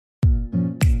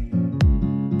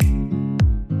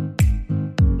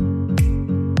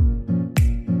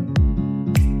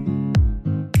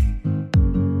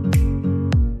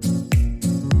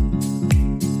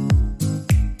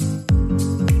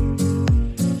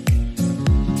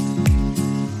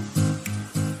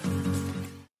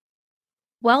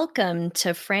Welcome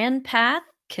to Fran Path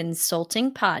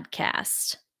Consulting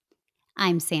Podcast.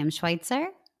 I'm Sam Schweitzer.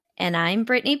 And I'm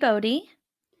Brittany Bodie.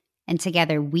 And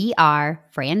together we are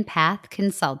Fran Path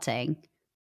Consulting.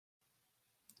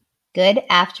 Good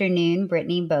afternoon,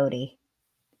 Brittany Bodie.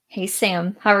 Hey,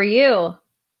 Sam. How are you?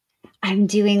 I'm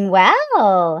doing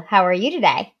well. How are you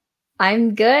today?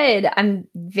 I'm good. I'm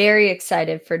very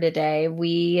excited for today.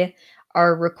 We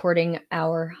are recording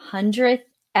our 100th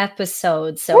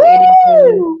episode. So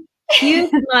Woo! It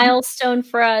is a huge milestone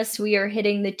for us. We are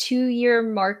hitting the 2-year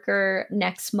marker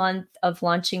next month of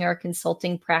launching our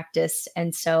consulting practice.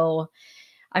 And so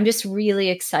I'm just really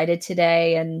excited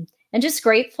today and just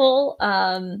grateful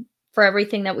for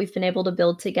everything that we've been able to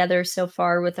build together so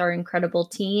far with our incredible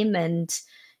team, and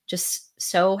just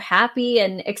so happy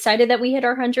and excited that we hit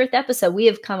our 100th episode. We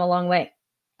have come a long way.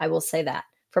 I will say that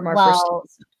from our first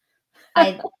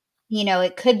episode.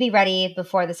 It could be ready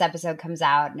before this episode comes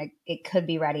out, and it could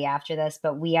be ready after this,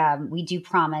 but we do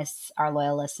promise our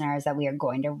loyal listeners that we are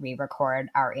going to re-record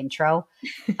our intro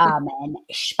and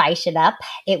spice it up.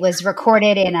 It was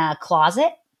recorded in a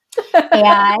closet.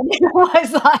 And it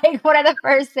was like one of the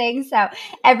first things. So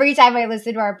every time I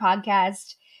listen to our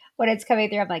podcast, when it's coming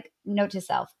through, I'm like, note to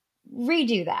self,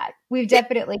 redo that. We've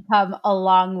definitely come a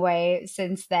long way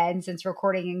since then, since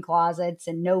recording in closets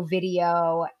and no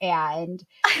video and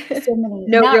so many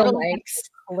no not real really mics.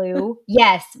 Clue.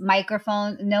 Yes,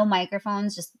 no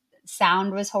microphones, just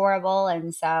sound was horrible.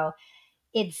 And so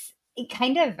it's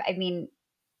kind of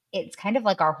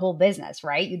like our whole business,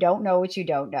 right? You don't know what you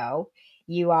don't know.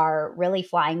 You are really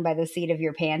flying by the seat of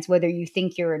your pants, whether you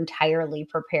think you're entirely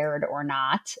prepared or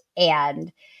not,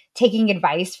 and taking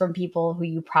advice from people who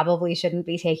you probably shouldn't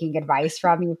be taking advice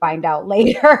from, you find out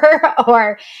later,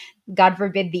 or God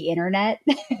forbid, the internet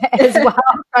as well,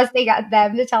 trusting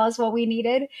them to tell us what we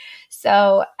needed.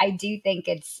 So I do think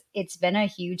it's been a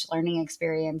huge learning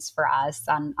experience for us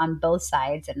on both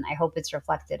sides, and I hope it's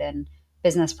reflected in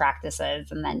business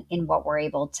practices and then in what we're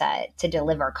able to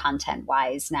deliver content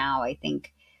wise. Now I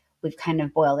think we've kind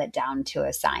of boiled it down to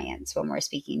a science when we're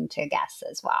speaking to guests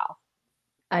as well.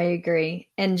 I agree.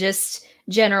 And just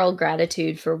general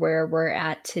gratitude for where we're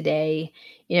at today.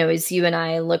 As you and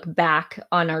I look back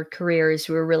on our careers,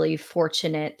 we're really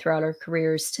fortunate throughout our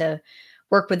careers to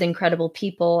work with incredible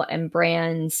people and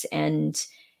brands. And,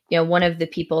 one of the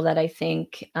people that I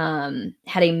think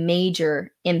had a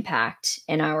major impact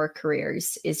in our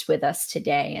careers is with us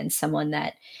today, and someone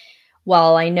that,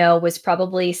 while I know was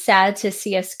probably sad to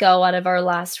see us go out of our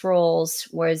last roles,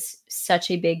 was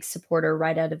such a big supporter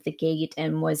right out of the gate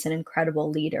and was an incredible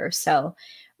leader. So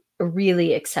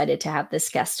really excited to have this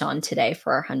guest on today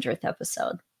for our 100th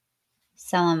episode.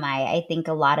 So am I. I think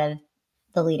a lot of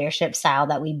the leadership style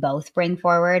that we both bring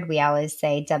forward, we always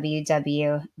say,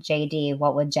 WWJD,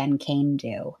 what would Jen Cain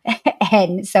do?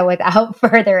 And so without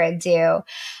further ado,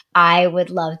 I would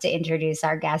love to introduce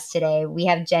our guest today. We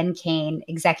have Jen Cain,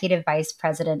 Executive Vice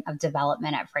President of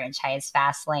Development at Franchise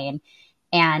Fastlane,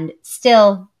 and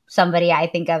still somebody I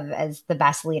think of as the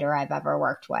best leader I've ever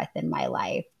worked with in my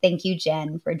life. Thank you,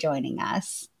 Jen, for joining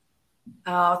us.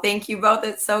 Oh, thank you both.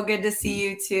 It's so good to see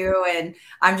you too. And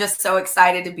I'm just so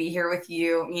excited to be here with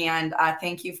you. And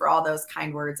thank you for all those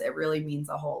kind words. It really means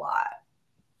a whole lot.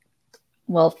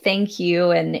 Well, thank you.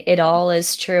 And it all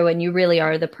is true. And you really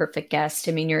are the perfect guest.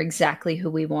 I mean, you're exactly who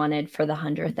we wanted for the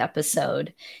 100th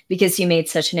episode because you made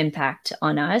such an impact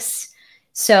on us.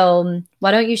 So why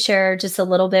don't you share just a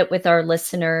little bit with our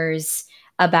listeners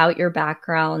about your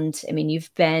background? I mean,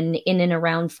 you've been in and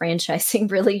around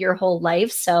franchising really your whole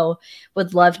life. So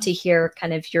would love to hear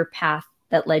kind of your path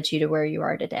that led you to where you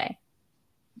are today.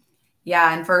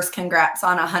 Yeah. And first, congrats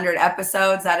on 100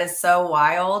 episodes. That is so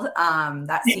wild.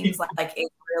 That seems like a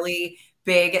really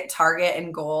big target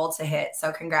and goal to hit.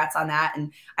 So congrats on that.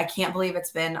 And I can't believe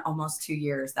it's been almost 2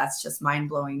 years. That's just mind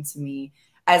blowing to me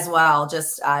as well.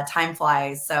 Just time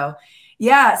flies. So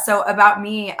yeah. So about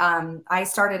me, I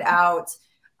started out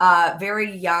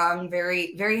very young,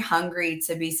 very, very hungry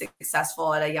to be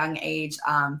successful at a young age.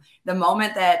 The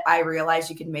moment that I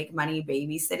realized you could make money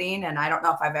babysitting, and I don't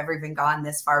know if I've ever even gone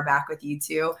this far back with you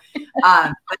two,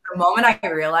 but the moment I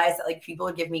realized that like people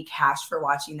would give me cash for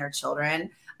watching their children,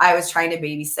 I was trying to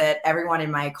babysit everyone in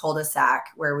my cul-de-sac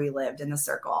where we lived in the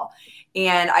circle.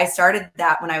 And I started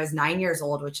that when I was 9 years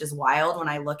old, which is wild when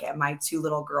I look at my two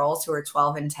little girls who are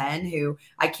 12 and 10, who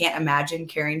I can't imagine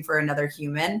caring for another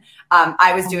human.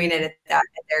 I was doing it at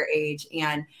their age.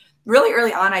 And really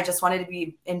early on, I just wanted to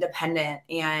be independent.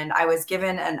 And I was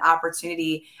given an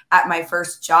opportunity at my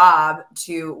first job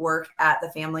to work at the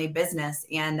family business.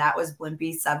 And that was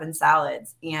Blimpie 7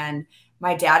 Salads. And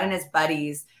my dad and his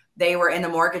buddies they were in the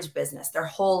mortgage business their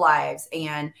whole lives,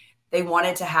 and they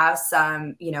wanted to have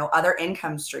some, other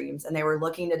income streams, and they were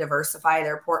looking to diversify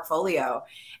their portfolio.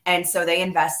 And so they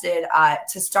invested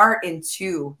to start in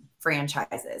 2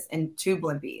 franchises and 2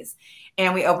 Blimpies.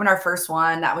 And we opened our first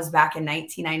one. That was back in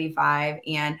 1995.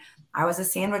 And I was a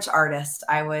sandwich artist.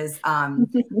 I was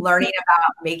learning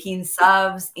about making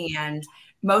subs, and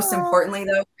most importantly,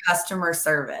 though, customer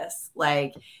service.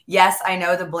 Like, yes, I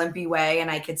know the Blimpie way, and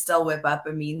I could still whip up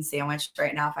a mean sandwich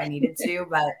right now if I needed to.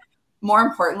 But more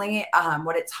importantly,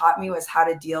 what it taught me was how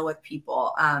to deal with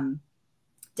people,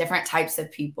 different types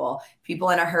of people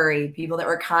in a hurry, people that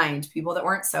were kind, people that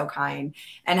weren't so kind,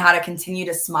 and how to continue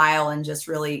to smile and just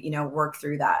really, work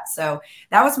through that. So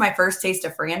that was my first taste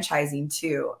of franchising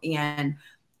too. And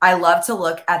I love to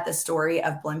look at the story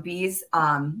of Blimpies.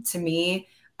 To me,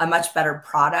 a much better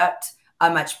product, a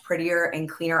much prettier and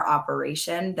cleaner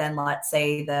operation than, let's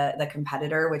say, the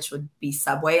competitor, which would be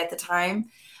Subway at the time.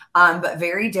 But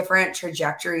very different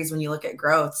trajectories when you look at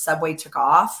growth. Subway took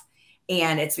off,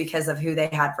 and it's because of who they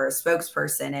had for a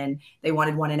spokesperson, and they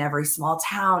wanted one in every small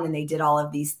town, and they did all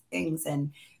of these things.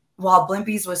 And while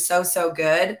Blimpies was so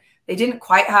good, they didn't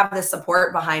quite have the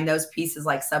support behind those pieces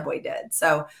like Subway did.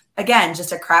 So again,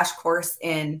 just a crash course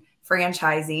in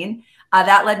franchising.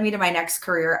 That led me to my next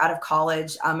career out of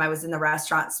college. I was in the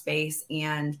restaurant space,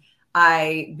 and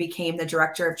I became the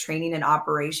director of training and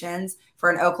operations for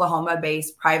an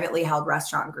Oklahoma-based privately held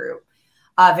restaurant group.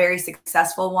 A very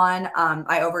successful one.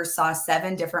 I oversaw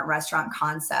 7 different restaurant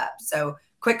concepts. So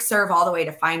quick serve all the way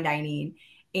to fine dining.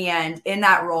 And in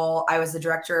that role, I was the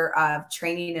director of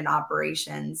training and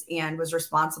operations, and was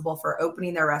responsible for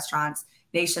opening their restaurants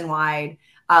nationwide,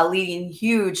 leading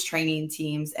huge training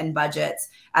teams and budgets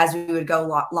as we would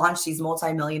go launch these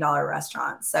multi-million-dollar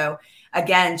restaurants. So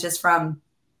again, just from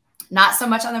not so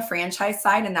much on the franchise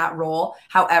side in that role,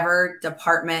 however,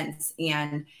 departments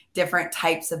and different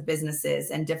types of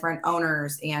businesses and different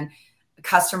owners and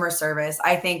customer service.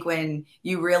 I think when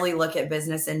you really look at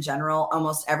business in general,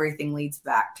 almost everything leads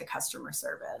back to customer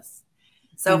service.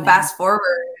 So fast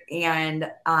forward, and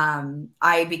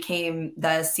I became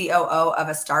the COO of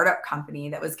a startup company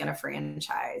that was going to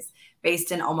franchise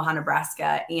based in Omaha,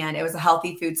 Nebraska. And it was a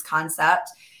healthy foods concept.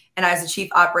 And I was the chief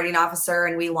operating officer,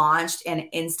 and we launched, and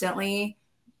instantly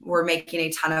we're making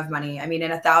a ton of money. I mean,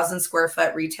 in 1,000 square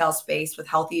foot retail space with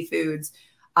healthy foods,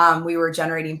 we were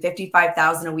generating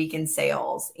 $55,000 a week in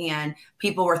sales, and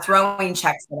people were throwing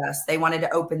checks at us. They wanted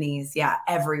to open these,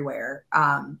 everywhere,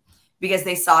 because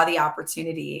they saw the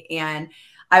opportunity. And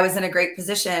I was in a great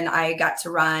position. I got to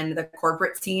run the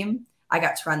corporate team. I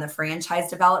got to run the franchise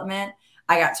development.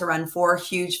 I got to run 4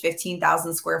 huge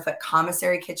 15,000 square foot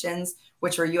commissary kitchens,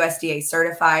 which were USDA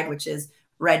certified, which is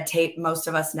red tape most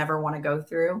of us never want to go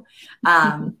through.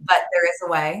 But there is a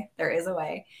way. There is a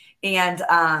way.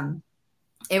 And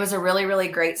it was a really, really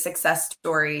great success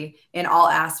story in all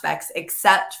aspects,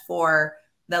 except for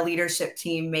the leadership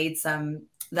team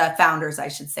the founders, I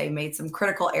should say, made some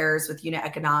critical errors with unit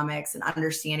economics and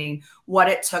understanding what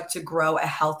it took to grow a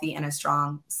healthy and a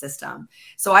strong system.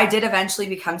 So I did eventually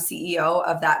become CEO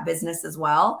of that business as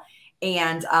well,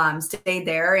 and stayed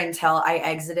there until I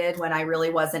exited when I really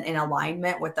wasn't in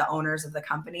alignment with the owners of the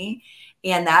company.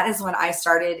 And that is when I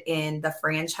started in the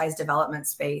franchise development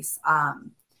space.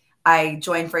 I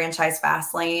joined Franchise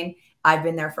Fastlane. I've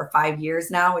been there for 5 years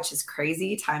now, which is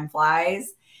crazy. Time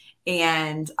flies.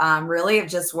 And really have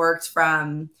just worked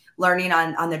from learning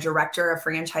on the director of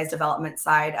franchise development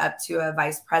side up to a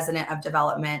vice president of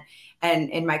development. And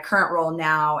in my current role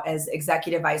now as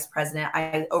executive vice president,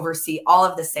 I oversee all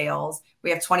of the sales.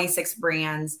 We have 26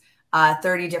 brands,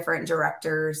 30 different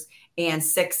directors, and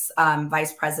 6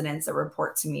 vice presidents that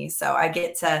report to me. So I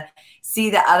get to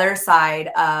see the other side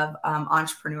of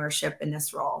entrepreneurship in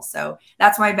this role. So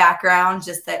that's my background,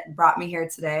 just that brought me here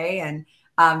today. And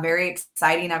very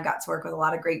exciting. I've got to work with a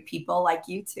lot of great people like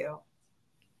you too.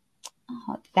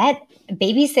 Oh, that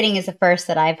babysitting is the first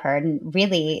that I've heard, and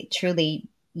really, truly,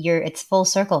 it's full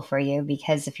circle for you,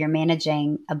 because if you're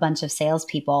managing a bunch of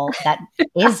salespeople, that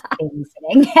is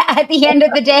babysitting at the end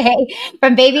of the day,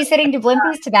 from babysitting to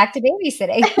Blimpies to back to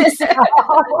babysitting. So,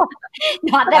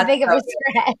 not that big of a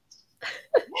stretch.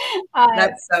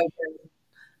 That's so good.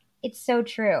 It's so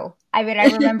true. I mean, I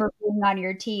remember being on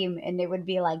your team, and it would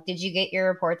be like, did you get your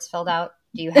reports filled out?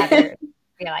 Do you have your,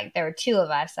 there were 2 of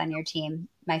us on your team,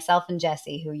 myself and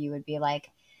Jesse, who you would be like,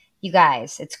 you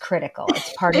guys, it's critical.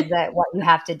 It's part of what you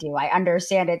have to do. I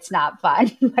understand it's not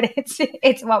fun, but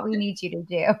it's what we need you to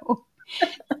do.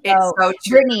 It's so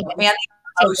true. And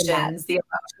the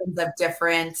emotions of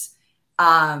different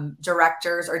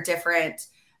directors or different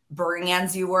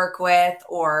brands you work with,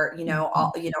 or,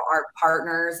 all, our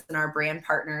partners and our brand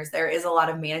partners, there is a lot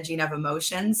of managing of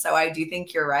emotions. So I do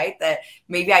think you're right that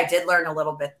maybe I did learn a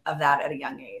little bit of that at a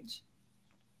young age.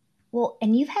 Well,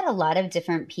 and you've had a lot of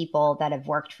different people that have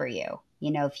worked for you.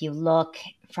 If you look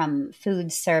from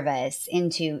food service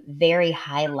into very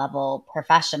high level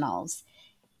professionals,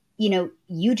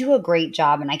 you do a great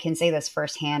job. And I can say this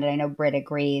firsthand, and I know Britt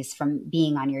agrees from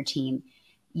being on your team.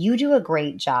 You do a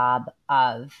great job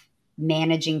of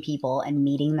managing people and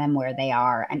meeting them where they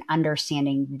are and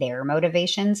understanding their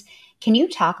motivations. Can you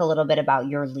talk a little bit about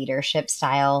your leadership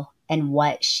style and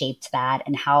what shaped that,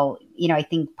 and how, I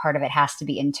think part of it has to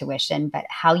be intuition, but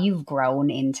how you've grown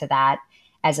into that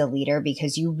as a leader,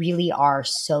 because you really are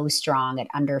so strong at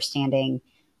understanding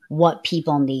what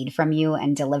people need from you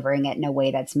and delivering it in a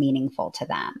way that's meaningful to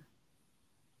them.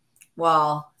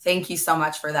 Well, thank you so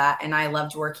much for that. And I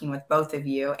loved working with both of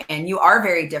you, and you are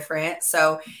very different.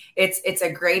 So it's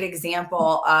a great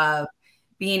example of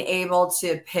being able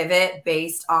to pivot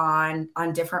based on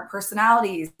different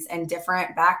personalities and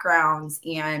different backgrounds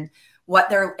and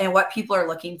what people are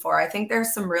looking for. I think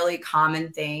there's some really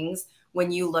common things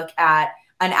when you look at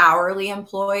an hourly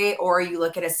employee or you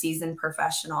look at a seasoned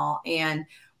professional. And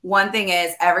one thing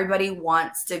is, everybody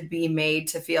wants to be made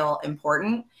to feel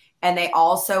important. And they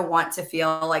also want to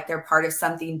feel like they're part of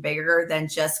something bigger than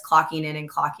just clocking in and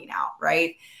clocking out,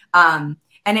 right?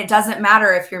 And it doesn't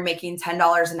matter if you're making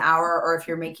 $10 an hour or if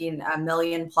you're making $1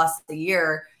 million plus a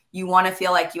year, you want to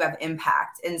feel like you have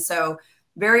impact. And so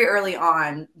very early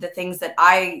on, the things that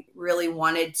I really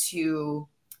wanted to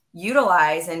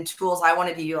utilize and tools I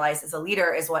wanted to utilize as a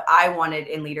leader is what I wanted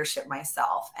in leadership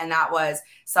myself. And that was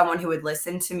someone who would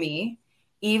listen to me.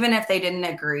 Even if they didn't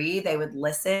agree, they would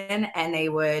listen and they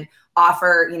would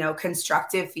offer,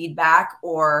 constructive feedback,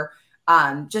 or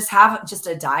just have just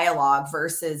a dialogue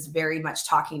versus very much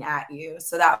talking at you.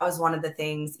 So that was one of the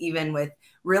things, even with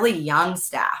really young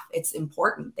staff, it's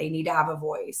important. They need to have a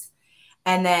voice.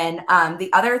 And then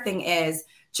the other thing is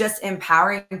just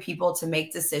empowering people to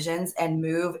make decisions and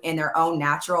move in their own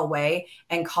natural way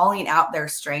and calling out their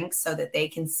strengths so that they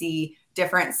can see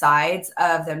different sides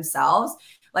of themselves.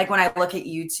 Like when I look at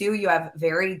you two, you have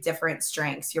very different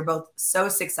strengths. You're both so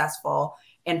successful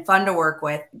and fun to work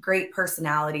with, great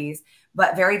personalities,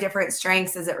 but very different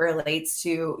strengths as it relates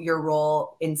to your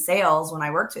role in sales when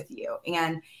I worked with you.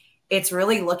 And it's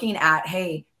really looking at,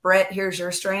 hey, Britt, here's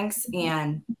your strengths,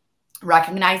 and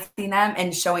recognizing them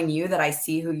and showing you that I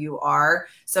see who you are,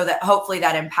 so that hopefully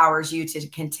that empowers you to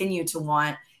continue to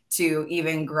want to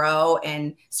even grow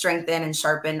and strengthen and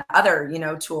sharpen other,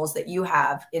 tools that you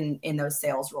have in those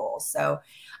sales roles. So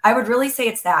I would really say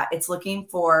it's looking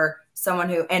for someone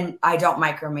who, and I don't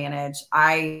micromanage.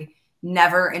 I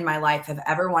never in my life have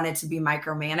ever wanted to be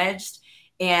micromanaged.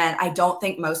 And I don't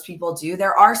think most people do.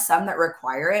 There are some that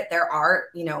require it. There are,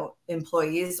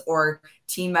 employees or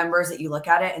team members that you look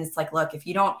at it and it's like, look, if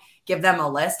you don't give them a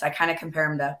list, I kind of compare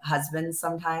them to husbands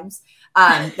sometimes,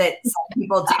 that some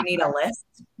people do need a list.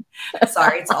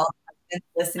 Sorry to all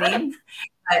listening,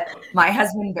 but my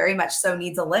husband very much so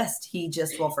needs a list. He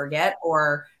just will forget,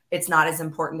 or it's not as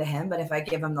important to him. But if I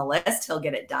give him the list, he'll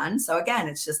get it done. So again,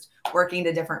 it's just working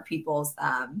to different people's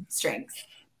strengths.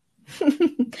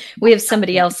 We have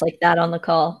somebody else like that on the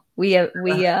call.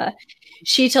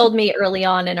 She told me early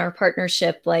on in our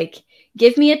partnership, like,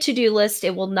 give me a to-do list.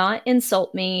 It will not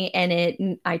insult me.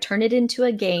 And I turn it into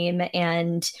a game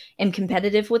and am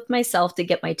competitive with myself to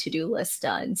get my to-do list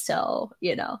done. So,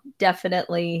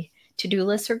 definitely to-do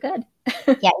lists are good.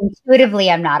 Yeah, intuitively,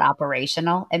 I'm not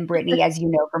operational. And Brittany, as you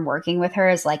know from working with her,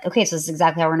 is like, okay, so this is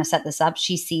exactly how we're going to set this up.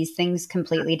 She sees things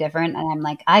completely different. And I'm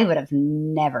like, I would have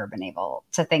never been able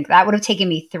to think that would have taken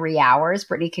me 3 hours.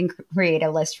 Brittany can create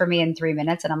a list for me in 3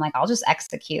 minutes. And I'm like, I'll just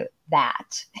execute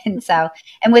that. And so,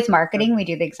 and with marketing, we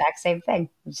do the exact same thing.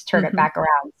 We just turn it back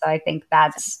around. So I think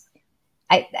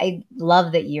I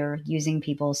love that you're using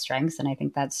people's strengths. And I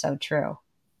think that's so true.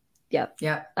 Yep.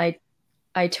 Yeah.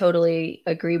 I totally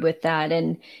agree with that.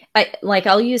 And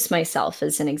I'll use myself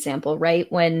as an example, right?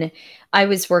 When I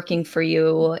was working for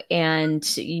you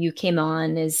and you came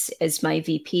on as my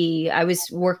VP, I was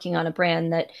working on a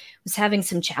brand that was having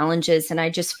some challenges, and I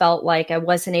just felt like I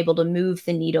wasn't able to move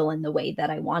the needle in the way that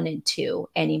I wanted to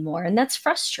anymore. And that's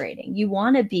frustrating. You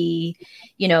want to be,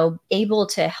 able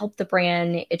to help the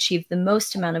brand achieve the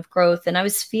most amount of growth. And I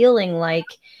was feeling like,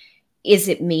 is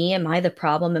it me? Am I the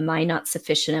problem? Am I not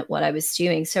sufficient at what I was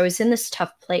doing? So I was in this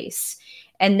tough place.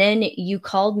 And then you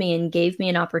called me and gave me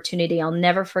an opportunity. I'll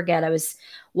never forget. I was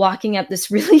walking up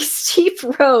this really steep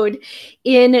road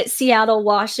in Seattle,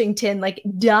 Washington, like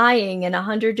dying in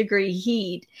 100-degree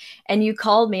heat. And you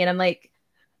called me and I'm like,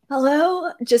 hello,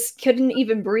 just couldn't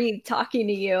even breathe talking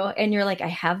to you. And you're like, I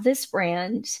have this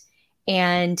brand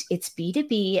and it's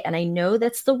B2B. And I know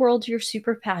that's the world you're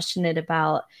super passionate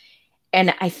about.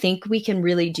 And I think we can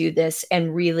really do this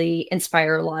and really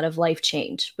inspire a lot of life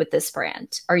change with this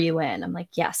brand. Are you in? I'm like,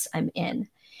 yes, I'm in.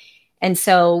 And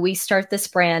so we start this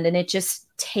brand and it just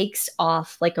takes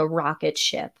off like a rocket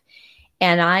ship.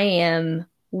 And I am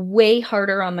way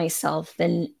harder on myself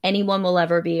than anyone will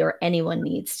ever be or anyone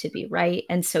needs to be, right?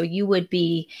 And so you would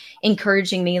be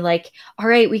encouraging me like, all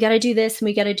right, we got to do this and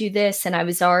we got to do this. And I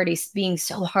was already being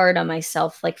so hard on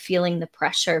myself, like feeling the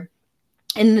pressure.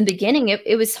 In the beginning,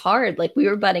 it was hard. Like we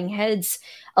were butting heads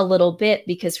a little bit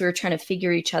because we were trying to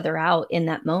figure each other out in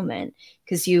that moment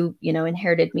because you know,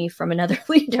 inherited me from another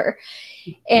leader.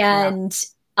 Yeah. And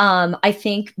I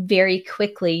think very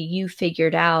quickly you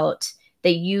figured out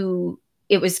that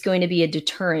it was going to be a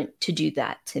deterrent to do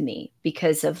that to me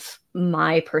because of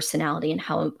my personality and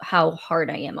how hard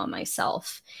I am on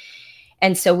myself.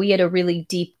 And so we had a really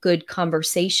deep, good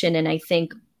conversation. And I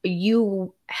think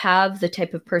you have the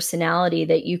type of personality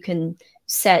that you can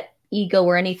set ego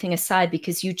or anything aside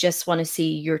because you just want to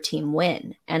see your team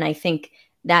win. And I think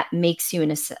that makes you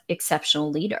an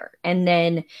exceptional leader. And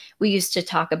then we used to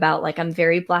talk about like, I'm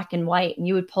very black and white, and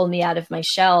you would pull me out of my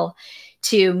shell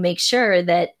to make sure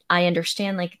that I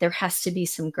understand like there has to be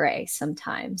some gray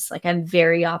sometimes. Like I'm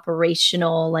very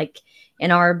operational, like in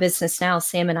our business now,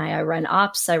 Sam and I run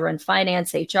ops, I run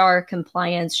finance, HR,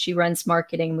 compliance. She runs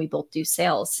marketing. We both do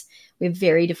sales. We have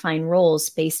very defined roles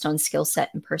based on skill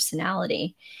set and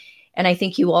personality. And I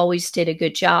think you always did a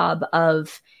good job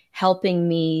of helping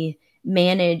me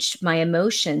manage my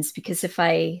emotions because if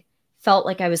I felt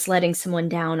like I was letting someone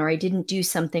down or I didn't do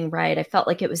something right, I felt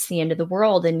like it was the end of the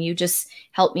world. And you just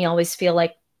helped me always feel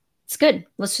like it's good.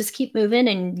 Let's just keep moving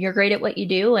and you're great at what you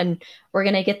do. And we're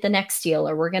going to get the next deal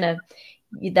or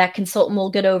that consultant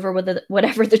will get over with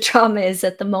whatever the trauma is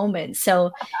at the moment.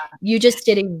 So you just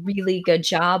did a really good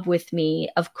job with me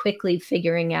of quickly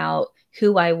figuring out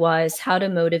who I was, how to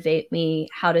motivate me,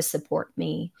 how to support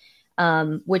me,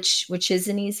 which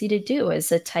isn't easy to do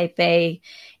as a type A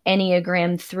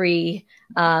Enneagram 3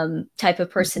 type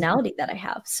of personality that I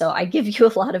have. So I give you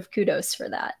a lot of kudos for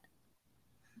that.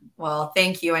 Well,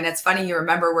 thank you. And it's funny you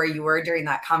remember where you were during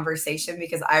that conversation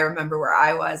because I remember where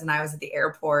I was, and I was at the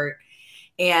airport.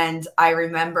 And I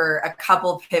remember a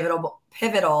couple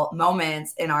pivotal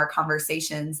moments in our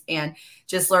conversations and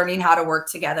just learning how to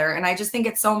work together. And I just think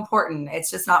it's so important.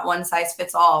 It's just not one size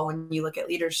fits all when you look at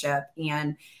leadership.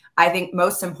 And I think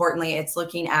most importantly, it's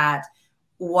looking at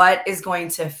what is going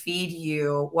to feed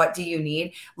you. What do you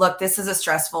need? Look, this is a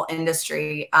stressful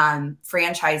industry,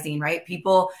 franchising, right?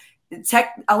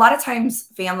 A lot of times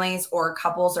families or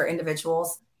couples or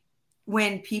individuals,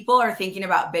 when people are thinking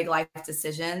about big life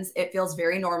decisions, it feels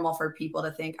very normal for people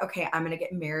to think, okay, I'm going to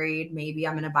get married. Maybe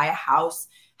I'm going to buy a house,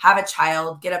 have a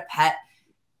child, get a pet,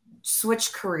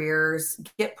 switch careers,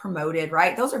 get promoted,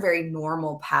 right? Those are very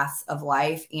normal paths of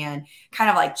life and kind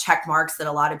of like check marks that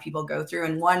a lot of people go through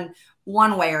in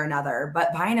one way or another.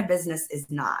 But buying a business is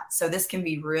not. So this can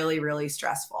be really, really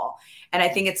stressful. And I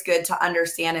think it's good to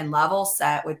understand and level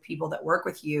set with people that work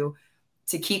with you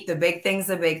to keep the big things,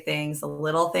 the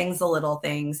little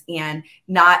things, and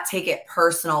not take it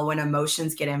personal when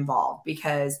emotions get involved.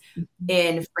 Because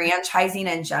in franchising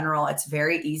in general, it's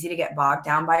very easy to get bogged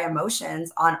down by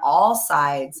emotions on all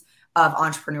sides of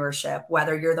entrepreneurship,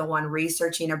 whether you're the one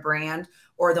researching a brand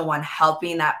or the one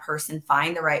helping that person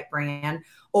find the right brand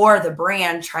or the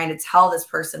brand trying to tell this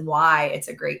person why it's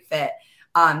a great fit.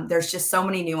 There's just so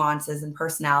many nuances, and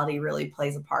personality really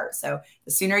plays a part. So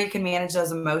the sooner you can manage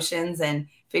those emotions and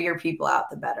figure people out,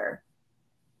 the better.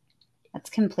 That's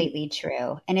completely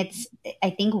true. And I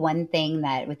think one thing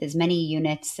that with as many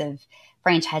units of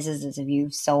franchises as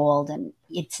you've sold, and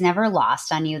it's never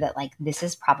lost on you that like this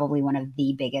is probably one of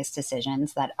the biggest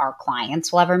decisions that our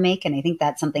clients will ever make. And I think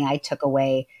that's something I took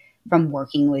away from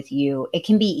working with you. It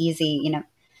can be easy,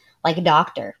 like a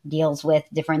doctor deals with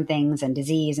different things and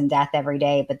disease and death every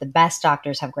day, but the best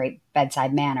doctors have great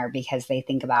bedside manner because they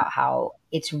think about how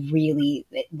this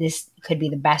could be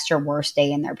the best or worst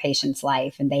day in their patient's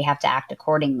life and they have to act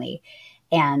accordingly.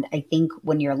 And I think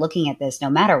when you're looking at this,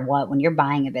 no matter what, when you're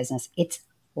buying a business, it's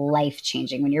life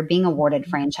changing. When you're being awarded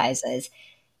franchises,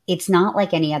 it's not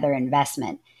like any other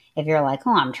investment. If you're like,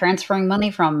 oh, I'm transferring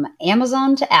money from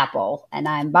Amazon to Apple and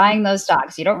I'm buying those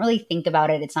stocks, you don't really think about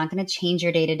it. It's not going to change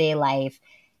your day-to-day life.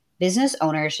 Business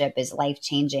ownership is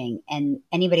life-changing. And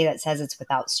anybody that says it's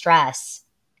without stress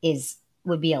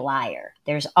would be a liar.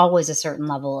 There's always a certain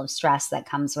level of stress that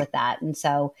comes with that. And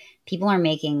so people are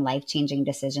making life-changing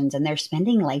decisions and they're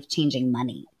spending life-changing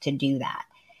money to do that.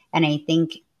 And I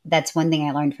think that's one thing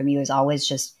I learned from you is always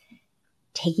just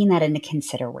taking that into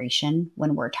consideration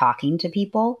when we're talking to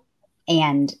people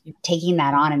and taking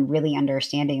that on and really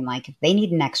understanding like if they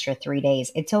need an extra 3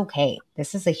 days, it's okay.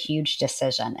 This is a huge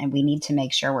decision and we need to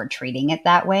make sure we're treating it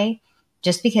that way.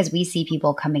 Just because we see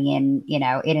people coming in, in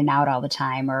and out all the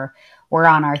time, or we're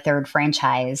on our third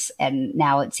franchise and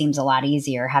now it seems a lot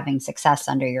easier having success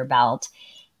under your belt.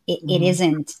 It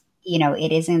isn't,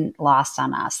 it isn't lost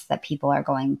on us that people are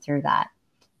going through that.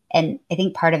 And I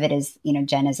think part of it is,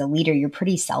 Jen, as a leader, you're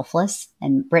pretty selfless.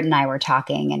 And Britt and I were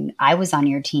talking, and I was on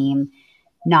your team,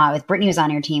 not with Brittany was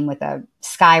on your team with a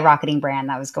skyrocketing brand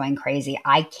that was going crazy.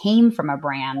 I came from a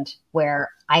brand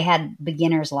where I had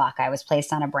beginner's luck. I was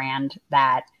placed on a brand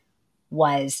that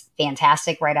was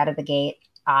fantastic right out of the gate.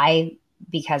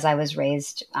 Because I was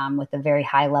raised with a very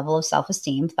high level of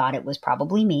self-esteem, thought it was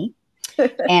probably me.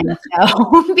 And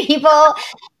so people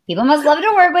must love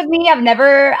to work with me. I've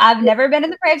never been in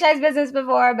the franchise business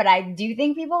before, but I do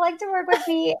think people like to work with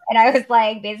me. And I was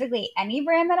like, basically any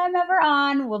brand that I'm ever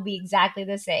on will be exactly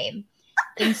the same.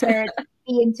 Insert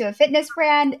me into a fitness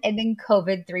brand, and then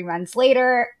COVID 3 months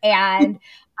later. And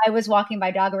I was walking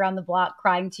my dog around the block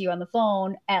crying to you on the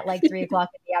phone at like 3 o'clock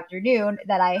in the afternoon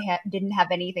that I didn't have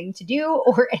anything to do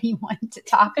or anyone to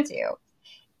talk to.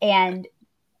 And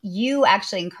you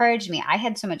actually encouraged me. I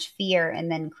had so much fear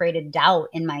and then created doubt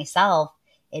in myself,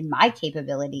 in my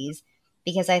capabilities,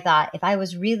 because I thought if I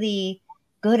was really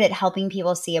good at helping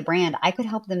people see a brand, I could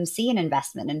help them see an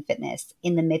investment in fitness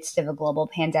in the midst of a global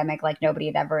pandemic like nobody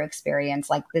had ever experienced.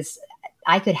 Like this,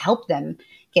 I could help them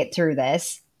get through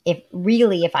this if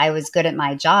I was good at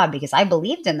my job, because I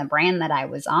believed in the brand that I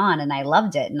was on and I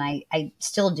loved it. And I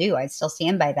still do. I still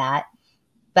stand by that.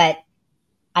 But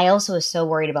I also was so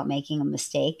worried about making a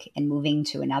mistake and moving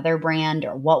to another brand,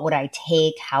 or what would I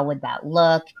take? How would that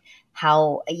look?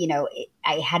 How,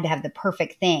 I had to have the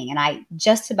perfect thing. And I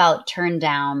just about turned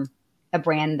down a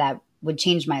brand that would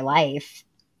change my life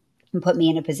and put me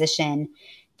in a position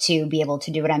to be able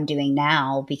to do what I'm doing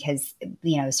now, because,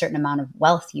 a certain amount of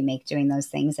wealth you make doing those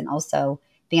things, and also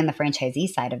being on the franchisee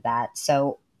side of that.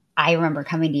 So I remember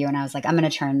coming to you and I was like, I'm going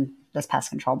to turn this pest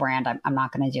control brand. I'm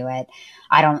not going to do it.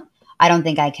 I don't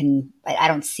think I can, I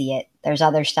don't see it. There's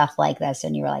other stuff like this.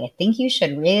 And you were like, I think you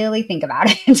should really think about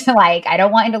it. Like, I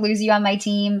don't want to lose you on my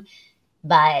team,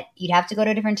 but you'd have to go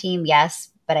to a different team. Yes.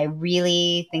 But I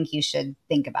really think you should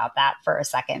think about that for a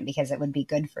second, because it would be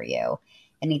good for you.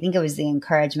 And I think it was the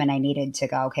encouragement I needed to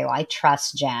go, okay, well, I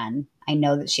trust Jen. I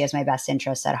know that she has my best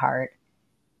interests at heart.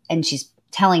 And she's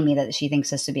telling me that she thinks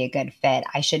this would be a good fit.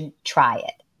 I should try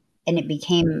it. And it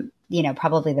became,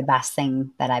 probably the best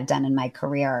thing that I've done in my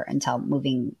career until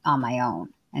moving on my own.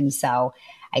 And so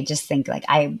I just think like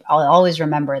I'll always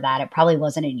remember that it probably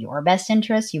wasn't in your best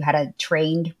interest. You had a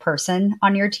trained person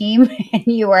on your team and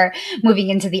you were moving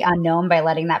into the unknown by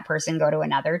letting that person go to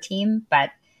another team. But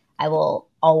I will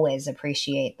always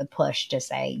appreciate the push to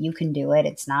say, you can do it.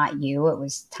 It's not you. It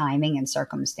was timing and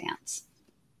circumstance.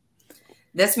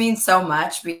 This means so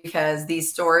much because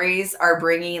these stories are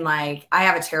bringing, like, I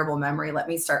have a terrible memory. Let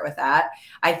me start with that.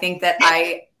 I think that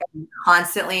I am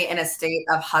constantly in a state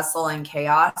of hustle and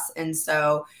chaos. And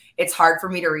so it's hard for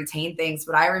me to retain things.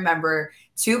 But I remember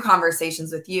 2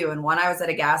 conversations with you, and one I was at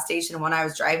a gas station, one I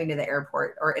was driving to the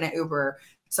airport or in an Uber.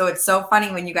 So it's so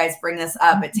funny when you guys bring this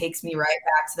up, it takes me right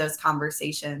back to those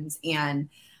conversations. And,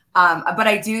 but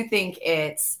I do think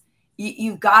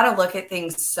you've got to look at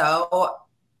things so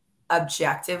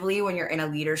objectively when you're in a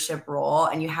leadership role,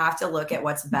 and you have to look at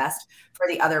what's best for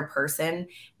the other person.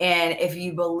 And if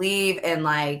you believe in,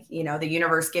 like, the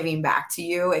universe giving back to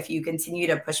you, if you continue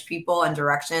to push people in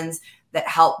directions that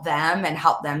help them and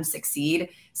help them succeed,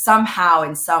 somehow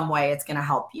in some way it's going to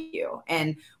help you.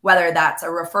 And whether that's a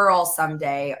referral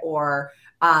someday, or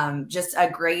just a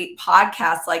great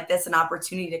podcast like this, an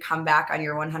opportunity to come back on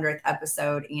your 100th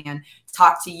episode and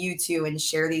talk to you two and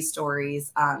share these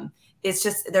stories. It's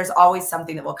just, there's always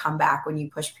something that will come back when you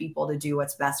push people to do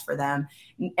what's best for them.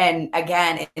 And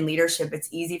again, in leadership, it's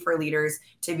easy for leaders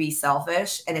to be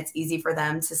selfish, and it's easy for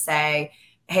them to say,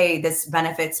 hey, this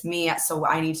benefits me, so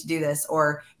I need to do this,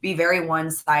 or be very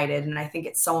one-sided. And I think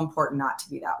it's so important not to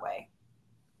be that way.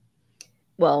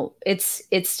 Well, it's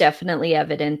definitely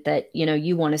evident that,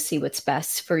 you want to see what's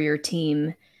best for your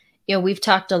team. We've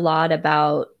talked a lot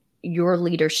about your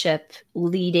leadership,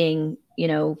 leading,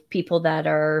 people that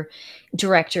are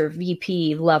director,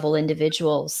 VP level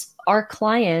individuals. Our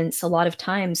clients a lot of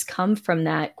times come from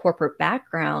that corporate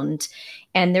background,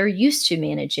 and they're used to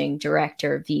managing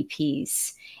director,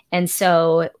 VPs. And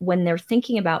so when they're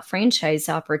thinking about franchise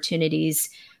opportunities,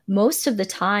 most of the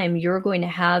time you're going to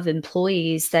have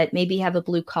employees that maybe have a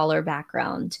blue collar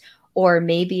background or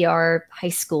maybe are high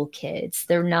school kids.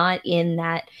 They're not in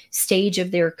that stage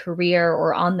of their career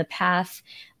or on the path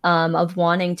of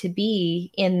wanting to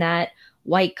be in that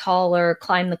white collar,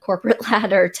 climb the corporate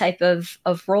ladder type of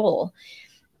role.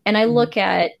 And I look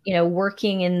at,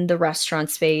 working in the restaurant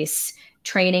space,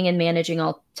 training and managing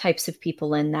all types of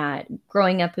people in that.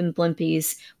 Growing up in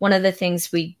Blimpies, one of the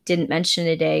things we didn't mention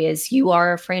today is you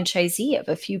are a franchisee of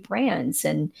a few brands,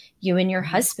 and you and your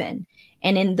husband.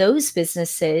 And in those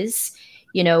businesses,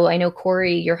 I know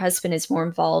Corey, your husband, is more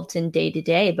involved in day to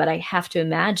day, but I have to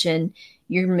imagine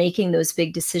you're making those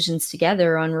big decisions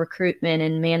together on recruitment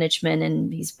and management,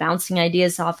 and he's bouncing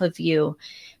ideas off of you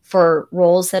for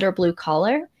roles that are blue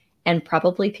collar and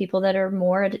probably people that are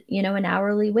more at, an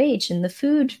hourly wage in the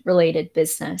food related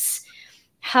business.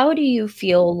 How do you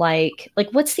feel like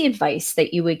what's the advice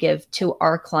that you would give to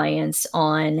our clients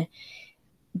on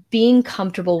being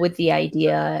comfortable with the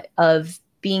idea of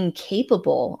being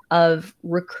capable of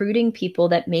recruiting people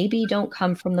that maybe don't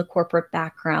come from the corporate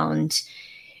background,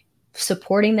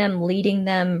 supporting them, leading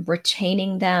them,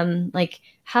 retaining them? Like,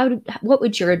 what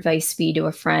would your advice be to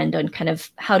a friend on kind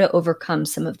of how to overcome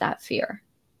some of that fear?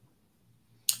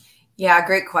 Yeah,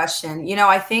 great question.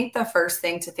 I think the first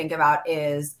thing to think about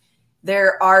is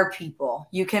there are people,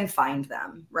 you can find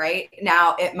them, right?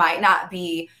 Now, it might not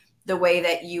be the way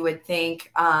that you would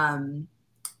think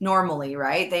normally,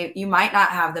 right? You might not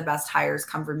have the best hires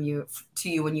come from you to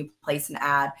you when you place an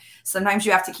ad. Sometimes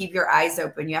you have to keep your eyes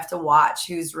open. You have to watch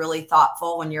who's really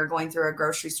thoughtful when you're going through a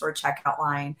grocery store checkout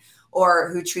line, or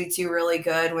who treats you really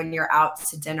good when you're out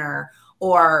to dinner,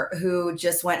 or who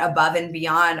just went above and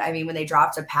beyond. I mean, when they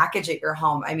dropped a package at your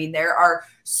home. I mean, there are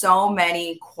so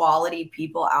many quality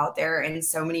people out there and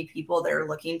so many people that are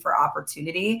looking for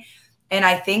opportunity. And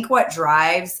I think what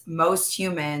drives most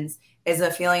humans is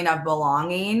a feeling of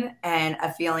belonging and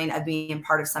a feeling of being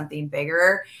part of something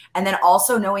bigger. And then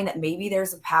also knowing that maybe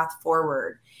there's a path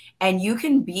forward. And you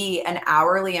can be an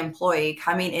hourly employee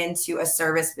coming into a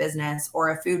service business or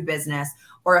a food business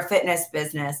or a fitness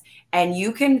business, and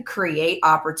you can create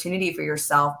opportunity for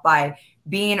yourself by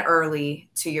being early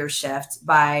to your shift,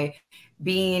 by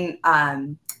being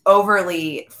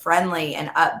overly friendly and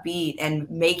upbeat and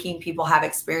making people have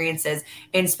experiences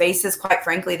in spaces, quite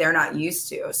frankly, they're not used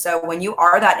to. So when you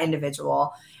are that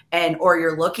individual or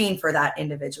you're looking for that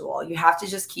individual, you have to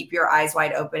just keep your eyes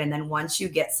wide open. And then once you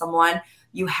get someone,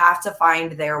 you have to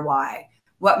find their why,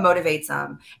 what motivates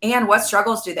them, and what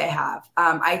struggles do they have.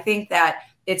 I think that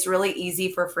it's really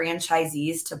easy for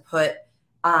franchisees to put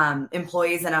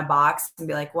employees in a box and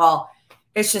be like, well,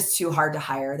 it's just too hard to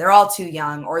hire. They're all too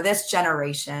young, or this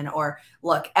generation, or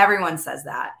look, everyone says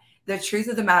that. The truth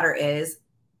of the matter is,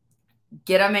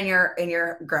 get them in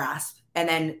your grasp and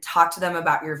then talk to them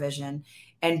about your vision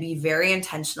and be very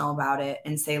intentional about it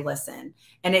and say, listen.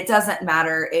 And it doesn't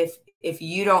matter if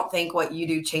you don't think what you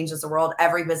do changes the world.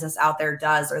 Every business out there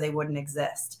does, or they wouldn't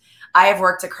exist. I have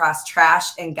worked across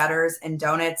trash and gutters and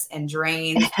donuts and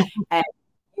drains and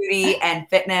beauty and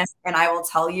fitness. And I will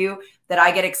tell you that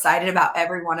I get excited about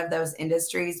every one of those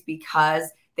industries because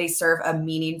they serve a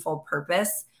meaningful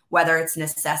purpose, whether it's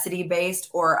necessity based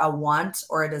or a want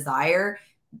or a desire.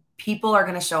 People are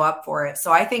going to show up for it.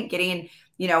 So I think getting,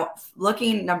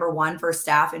 looking, number one, for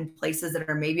staff in places that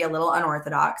are maybe a little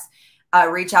unorthodox.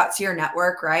 Reach out to your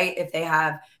network, right? If they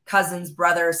have cousins,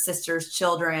 brothers, sisters,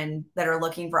 children that are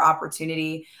looking for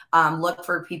opportunity, look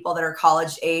for people that are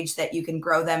college age that you can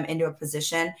grow them into a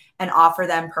position and offer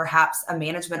them perhaps a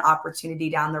management opportunity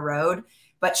down the road.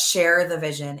 But share the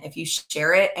vision. If you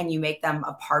share it and you make them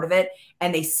a part of it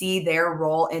and they see their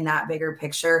role in that bigger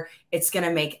picture, it's going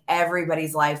to make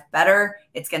everybody's life better.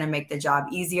 It's going to make the job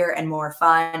easier and more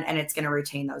fun, and it's going to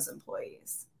retain those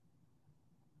employees.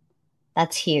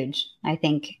 That's huge. I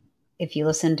think if you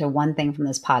listen to one thing from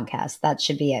this podcast, that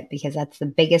should be it, because that's the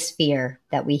biggest fear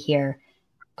that we hear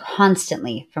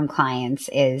constantly from clients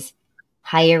is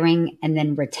hiring and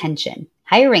then retention.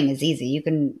 Hiring is easy. You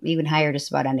can hire just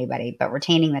about anybody, but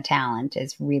retaining the talent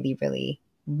is really, really,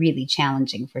 really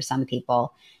challenging for some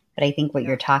people. But I think what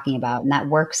you're talking about, and that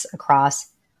works across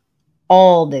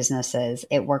all businesses,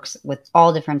 it works with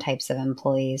all different types of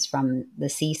employees, from the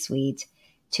C-suite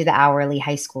to the hourly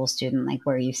high school student, like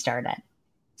where you started.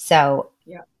 So,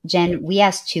 Jen, we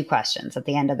asked 2 questions at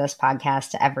the end of this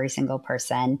podcast to every single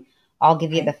person. I'll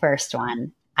give you the first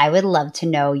one. I would love to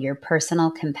know your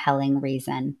personal compelling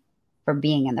reason for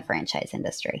being in the franchise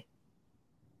industry.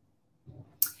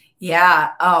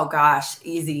 Yeah. Oh gosh,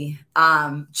 easy.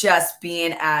 Just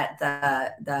being at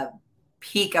the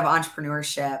peak of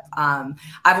entrepreneurship.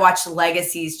 I've watched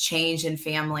legacies change in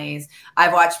families.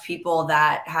 I've watched people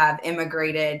that have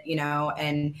immigrated,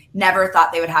 and never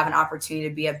thought they would have an opportunity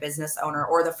to be a business owner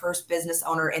or the first business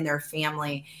owner in their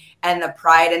family, and the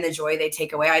pride and the joy they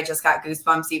take away. I just got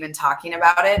goosebumps even talking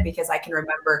about it, because I can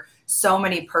remember so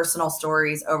many personal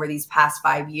stories over these past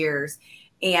 5 years.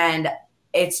 And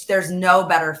there's no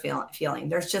better feeling.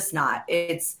 There's just not.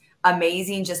 It's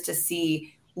amazing just to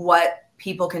see what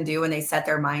people can do when they set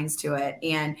their minds to it.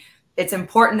 And it's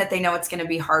important that they know it's going to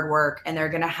be hard work, and they're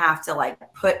going to have to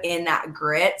put in that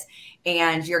grit,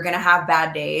 and you're going to have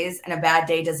bad days, and a bad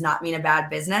day does not mean a bad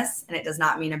business, and it does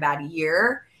not mean a bad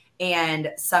year.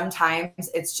 And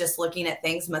sometimes it's just looking at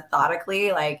things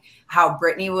methodically, like how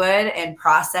Brittany would, and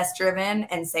process driven,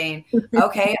 and saying,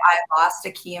 okay, I lost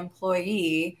a key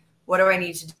employee. What do I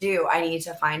need to do? I need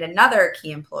to find another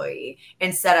key employee,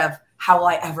 instead of how will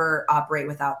I ever operate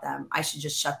without them? I should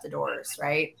just shut the doors,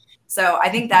 right? So I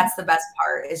think that's the best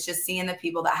part, is just seeing the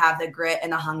people that have the grit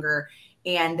and the hunger,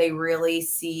 and they really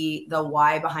see the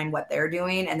why behind what they're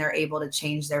doing, and they're able to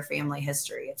change their family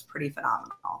history. It's pretty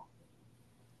phenomenal.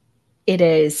 It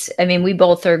is. I mean, we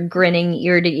both are grinning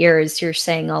ear to ear as you're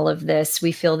saying all of this.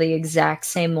 We feel the exact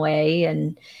same way,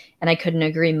 and I couldn't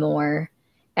agree more.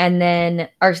 And then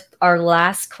our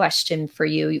last question for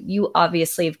you. You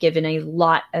obviously have given a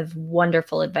lot of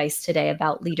wonderful advice today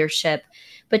about leadership,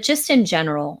 but just in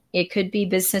general, it could be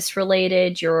business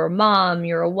related. You're a mom,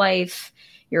 you're a wife,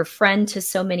 you're a friend to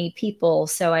so many people.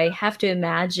 So I have to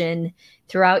imagine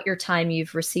throughout your time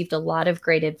you've received a lot of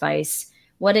great advice.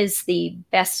 What is the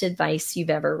best advice you've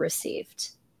ever received?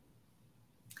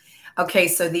 Okay,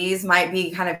 so these might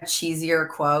be kind of cheesier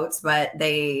quotes, but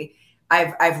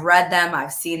I've read them,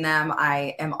 I've seen them.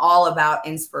 I am all about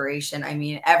inspiration. I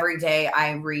mean, every day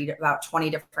I read about 20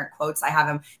 different quotes. I have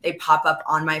them, they pop up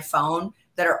on my phone,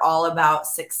 that are all about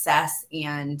success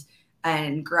and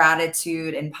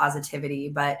gratitude and positivity.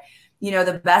 But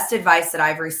the best advice that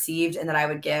I've received and that I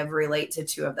would give relate to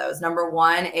two of those. Number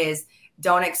one is,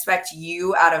 don't expect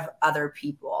you out of other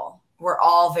people. We're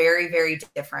all very, very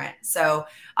different. So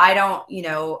I don't,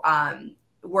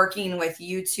 working with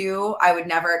you two, I would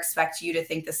never expect you to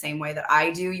think the same way that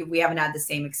I do. We haven't had the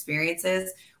same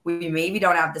experiences. We maybe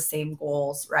don't have the same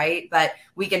goals, right? But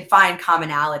we can find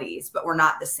commonalities, but we're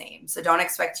not the same. So don't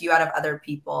expect you out of other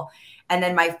people. And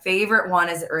then my favorite one,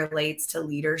 as it relates to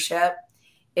leadership,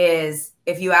 is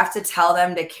if you have to tell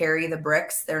them to carry the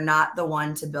bricks, they're not the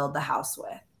one to build the house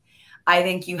with. I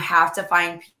think you have to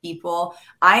find people.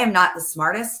 I am not the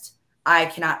smartest. I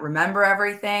cannot remember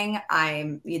everything.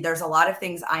 There's a lot of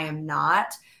things I am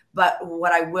not, but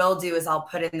what I will do is I'll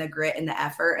put in the grit and the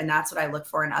effort, and that's what I look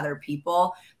for in other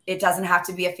people. It doesn't have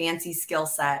to be a fancy skill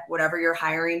set. Whatever you're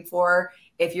hiring for,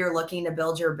 if you're looking to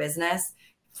build your business,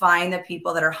 find the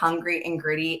people that are hungry and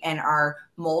gritty and are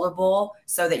moldable,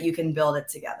 so that you can build it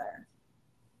together.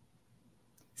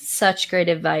 Such great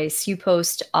advice. You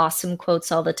post awesome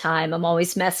quotes all the time. I'm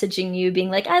always messaging you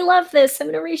being like, I love this.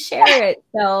 I'm going to reshare it.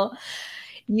 So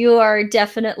you are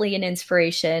definitely an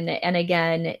inspiration. And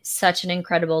again, such an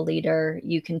incredible leader.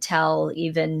 You can tell,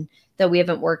 even though we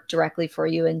haven't worked directly for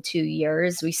you in 2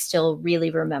 years, we still really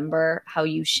remember how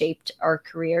you shaped our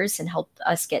careers and helped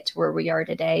us get to where we are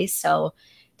today. So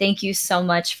thank you so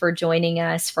much for joining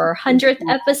us for our 100th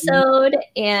episode.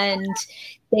 And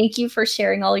thank you for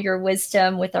sharing all your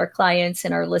wisdom with our clients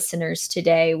and our listeners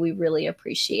today. We really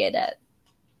appreciate it.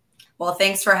 Well,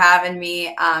 thanks for having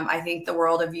me. I think the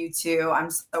world of you too. I'm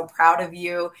so proud of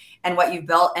you and what you've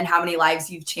built and how many lives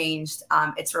you've changed.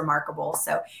 It's remarkable.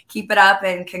 So keep it up,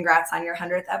 and congrats on your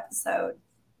 100th episode.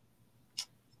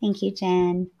 Thank you,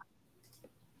 Jen.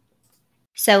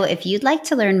 So if you'd like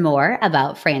to learn more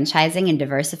about franchising and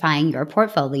diversifying your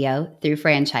portfolio through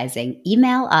franchising,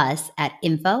 email us at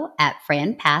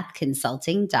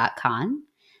info@franpathconsulting.com.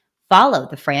 Follow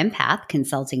the Fran Path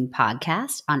Consulting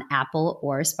podcast on Apple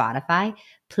or Spotify.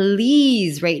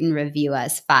 Please rate and review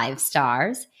us 5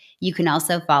 stars. You can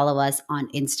also follow us on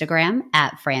Instagram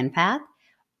at FranPath,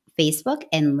 Facebook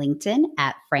and LinkedIn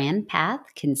at Fran Path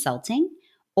Consulting,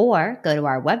 or go to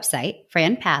our website,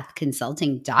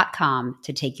 franpathconsulting.com,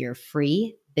 to take your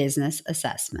free business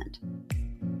assessment.